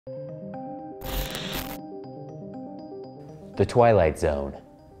The Twilight Zone,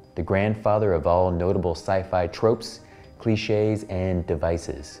 the grandfather of all notable sci-fi tropes, cliches, and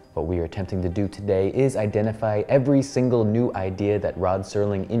devices. What we are attempting to do today is identify every single new idea that Rod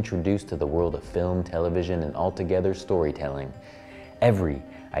Serling introduced to the world of film, television, and altogether storytelling. Every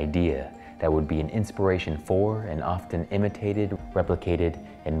idea that would be an inspiration for and often imitated, replicated,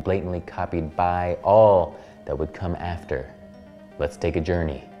 and blatantly copied by all that would come after. Let's take a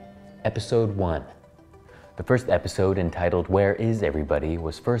journey. Episode 1. The first episode, entitled Where Is Everybody?,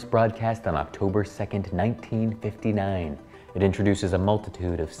 was first broadcast on October 2nd, 1959. It introduces a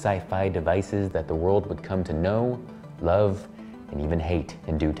multitude of sci-fi devices that the world would come to know, love, and even hate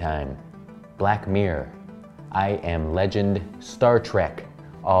in due time. Black Mirror, I Am Legend, Star Trek,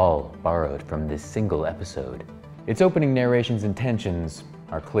 all borrowed from this single episode. Its opening narration's intentions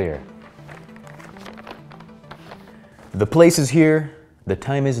are clear. The place is here, the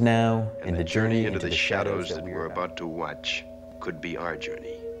time is now, and the journey into the shadows that we're about to watch could be our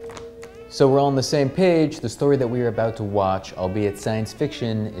journey. So we're all on the same page. The story that we are about to watch, albeit science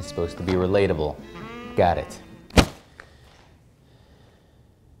fiction, is supposed to be relatable. Got it.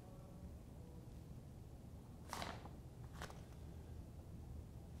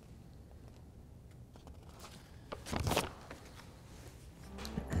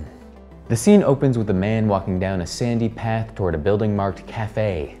 The scene opens with a man walking down a sandy path toward a building marked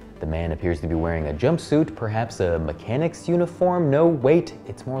cafe. The man appears to be wearing a jumpsuit, perhaps a mechanic's uniform. No, wait,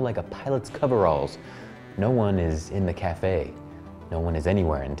 it's more like a pilot's coveralls. No one is in the cafe. No one is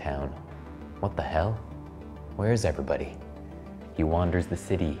anywhere in town. What the hell? Where is everybody? He wanders the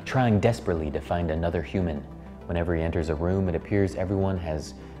city, trying desperately to find another human. Whenever he enters a room, it appears everyone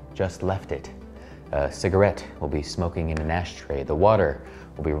has just left it. A cigarette will be smoking in an ashtray. The water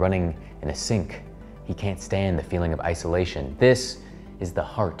will be running in a sink. He can't stand the feeling of isolation. This is the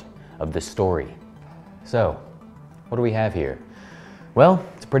heart of the story. So, what do we have here? Well,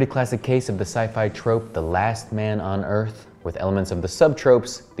 it's a pretty classic case of the sci-fi trope, the last man on Earth, with elements of the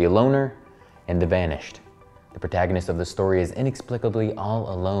subtropes, the loner, and the vanished. The protagonist of the story is inexplicably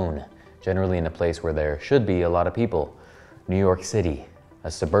all alone, generally in a place where there should be a lot of people. New York City, a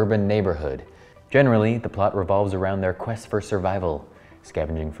suburban neighborhood. Generally, the plot revolves around their quest for survival,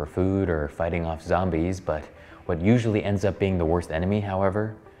 scavenging for food or fighting off zombies, but what usually ends up being the worst enemy,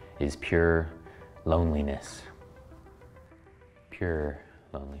 however, is pure loneliness. Pure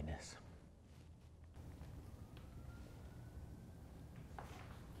loneliness.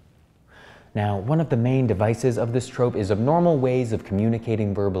 Now, one of the main devices of this trope is abnormal ways of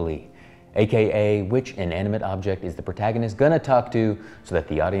communicating verbally, aka which inanimate object is the protagonist gonna talk to so that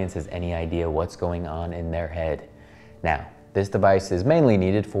the audience has any idea what's going on in their head. Now, this device is mainly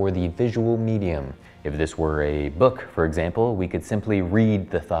needed for the visual medium. If this were a book, for example, we could simply read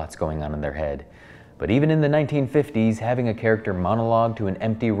the thoughts going on in their head. But even in the 1950s, having a character monologue to an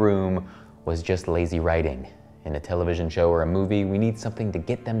empty room was just lazy writing. In a television show or a movie, we need something to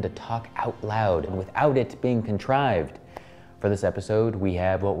get them to talk out loud and without it being contrived. For this episode, we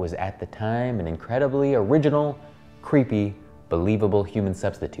have what was at the time an incredibly original, creepy, believable human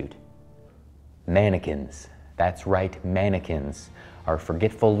substitute. Mannequins. That's right, mannequins. Our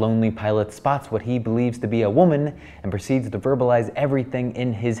forgetful, lonely pilot spots what he believes to be a woman and proceeds to verbalize everything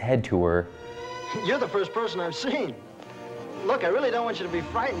in his head to her. You're the first person I've seen. Look, I really don't want you to be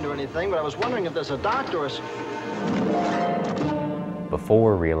frightened or anything, but I was wondering if there's a doctor or...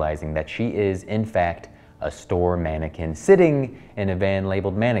 Before realizing that she is, in fact, a store mannequin sitting in a van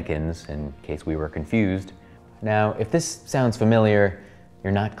labeled mannequins, in case we were confused. Now, if this sounds familiar,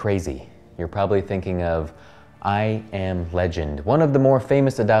 you're not crazy. You're probably thinking of I Am Legend, one of the more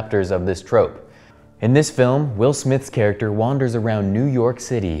famous adopters of this trope. In this film, Will Smith's character wanders around New York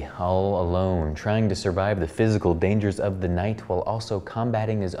City all alone, trying to survive the physical dangers of the night while also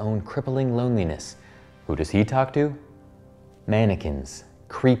combating his own crippling loneliness. Who does he talk to? Mannequins.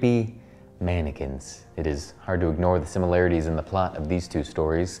 Creepy mannequins. It is hard to ignore the similarities in the plot of these two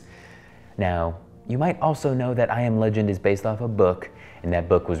stories. Now, you might also know that I Am Legend is based off a book, and that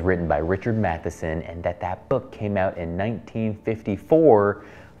book was written by Richard Matheson, and that book came out in 1954,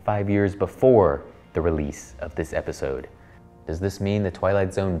 5 years before the release of this episode. Does this mean the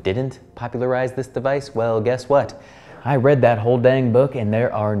Twilight Zone didn't popularize this device? Well, guess what? I read that whole dang book, and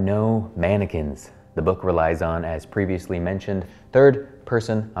there are no mannequins. The book relies on, as previously mentioned,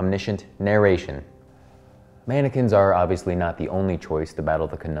 third-person omniscient narration. Mannequins are obviously not the only choice to battle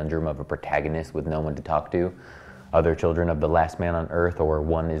the conundrum of a protagonist with no one to talk to. Other children of the last man on Earth or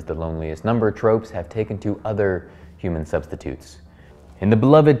one is the loneliest number tropes have taken to other human substitutes. In the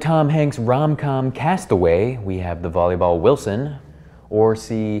beloved Tom Hanks rom-com Castaway, we have the volleyball Wilson, or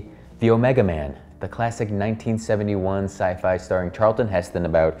see the Omega Man, the classic 1971 sci-fi starring Charlton Heston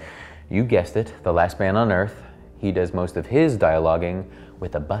about, you guessed it, the last man on Earth. He does most of his dialoguing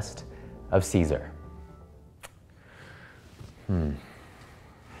with a bust of Caesar.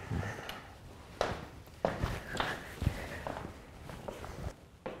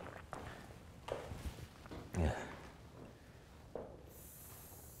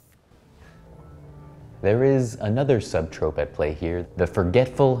 There is another subtrope at play here, the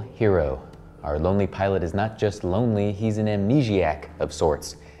forgetful hero. Our lonely pilot is not just lonely, he's an amnesiac of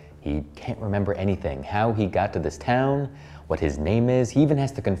sorts. He can't remember anything, how he got to this town, what his name is. He even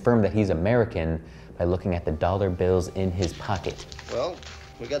has to confirm that he's American by looking at the dollar bills in his pocket. Well,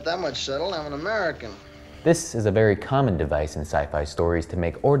 we got that much settled, I'm an American. This is a very common device in sci-fi stories to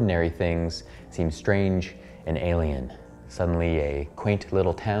make ordinary things seem strange and alien. Suddenly, a quaint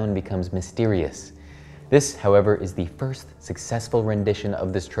little town becomes mysterious. This, however, is the first successful rendition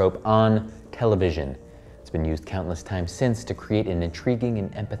of this trope on television. It's been used countless times since to create an intriguing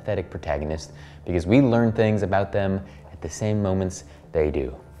and empathetic protagonist because we learn things about them at the same moments they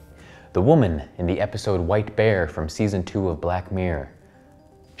do. The woman in the episode White Bear from season 2 of Black Mirror.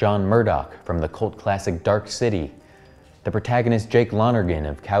 John Murdoch from the cult classic Dark City. The protagonist Jake Lonergan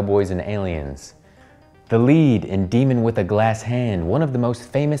of Cowboys and Aliens. The lead in Demon with a Glass Hand, one of the most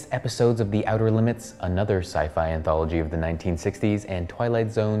famous episodes of The Outer Limits, another sci-fi anthology of the 1960s, and Twilight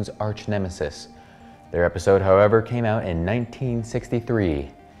Zone's arch nemesis. Their episode, however, came out in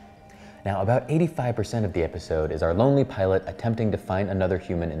 1963. Now, about 85% of the episode is our lonely pilot attempting to find another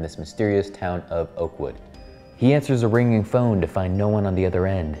human in this mysterious town of Oakwood. He answers a ringing phone to find no one on the other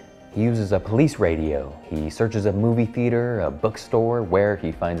end. He uses a police radio. He searches a movie theater, a bookstore, where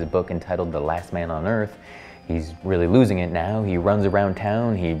he finds a book entitled The Last Man on Earth. He's really losing it now. He runs around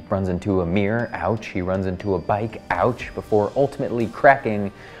town. He runs into a mirror, ouch. He runs into a bike, ouch, before ultimately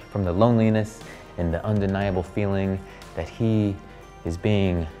cracking from the loneliness and the undeniable feeling that he is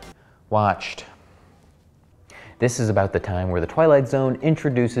being watched. This is about the time where the Twilight Zone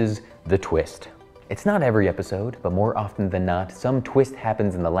introduces the twist. It's not every episode, but more often than not, some twist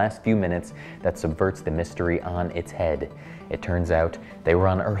happens in the last few minutes that subverts the mystery on its head. It turns out they were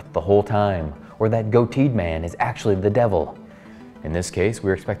on Earth the whole time, or that goateed man is actually the devil. In this case,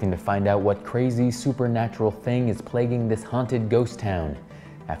 we're expecting to find out what crazy supernatural thing is plaguing this haunted ghost town.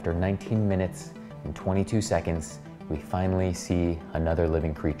 After 19 minutes and 22 seconds, we finally see another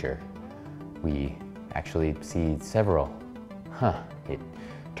living creature. We actually see several. It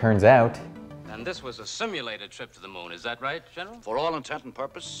turns out. And this was a simulated trip to the moon, is that right, General? For all intent and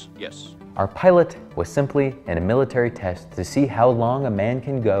purpose, yes. Our pilot was simply in a military test to see how long a man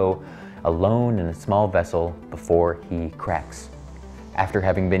can go alone in a small vessel before he cracks. After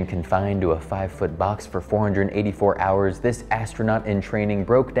having been confined to a 5-foot box for 484 hours, this astronaut in training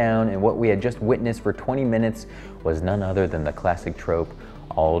broke down, and what we had just witnessed for 20 minutes was none other than the classic trope,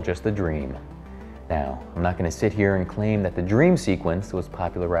 all just a dream. Now, I'm not going to sit here and claim that the dream sequence was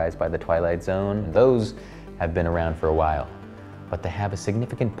popularized by the Twilight Zone. Those have been around for a while. But to have a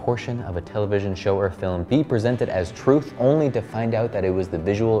significant portion of a television show or film be presented as truth only to find out that it was the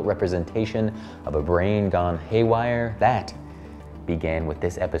visual representation of a brain gone haywire, that began with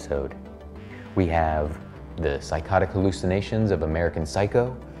this episode. We have the psychotic hallucinations of American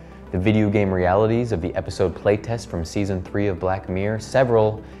Psycho, the video game realities of the episode playtest from season 3 of Black Mirror,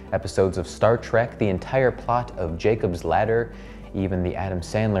 several episodes of Star Trek, the entire plot of Jacob's Ladder, even the Adam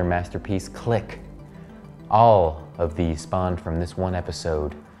Sandler masterpiece Click. All of these spawned from this one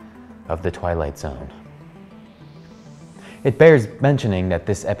episode of The Twilight Zone. It bears mentioning that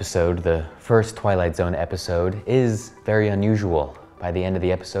this episode, the first Twilight Zone episode, is very unusual. By the end of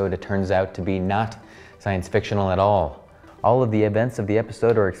the episode, it turns out to be not science fictional at all. All of the events of the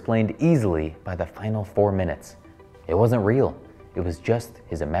episode are explained easily by the final 4 minutes. It wasn't real. It was just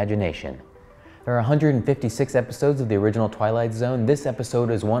his imagination. There are 156 episodes of the original Twilight Zone. This episode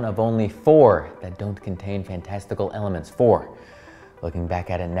is one of only 4 that don't contain fantastical elements. 4. Looking back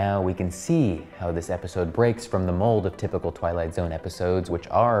at it now, we can see how this episode breaks from the mold of typical Twilight Zone episodes, which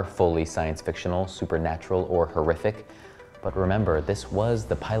are fully science fictional, supernatural, or horrific. But remember, this was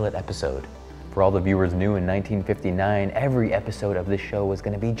the pilot episode. For all the viewers new in 1959, every episode of this show was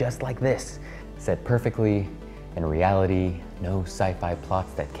going to be just like this, set perfectly in reality, no sci-fi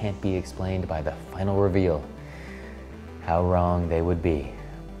plots that can't be explained by the final reveal. How wrong they would be.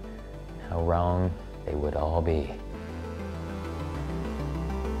 How wrong they would all be.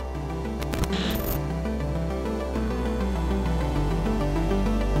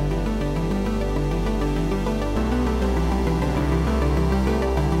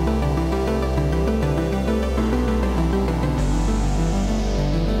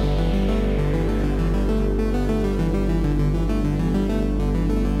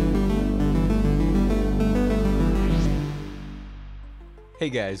 Hey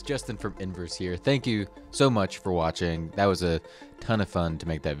guys, Justin from Inverse here. Thank you so much for watching. That was a ton of fun to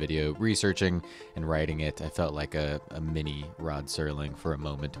make that video. Researching and writing it, I felt like a mini Rod Serling for a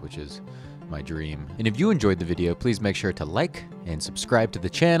moment, which is my dream. And if you enjoyed the video, please make sure to like and subscribe to the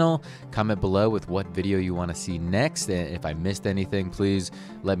channel. Comment below with what video you want to see next. And if I missed anything, please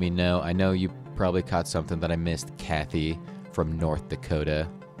let me know. I know you probably caught something that I missed. Kathy from North Dakota.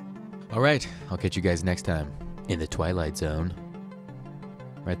 All right, I'll catch you guys next time in the Twilight Zone.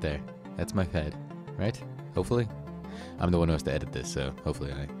 Right there. That's my head, right? Hopefully. I'm the one who has to edit this, so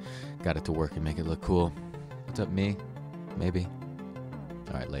hopefully I got it to work and make it look cool. What's up, me? Maybe.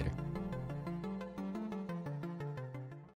 All right, later.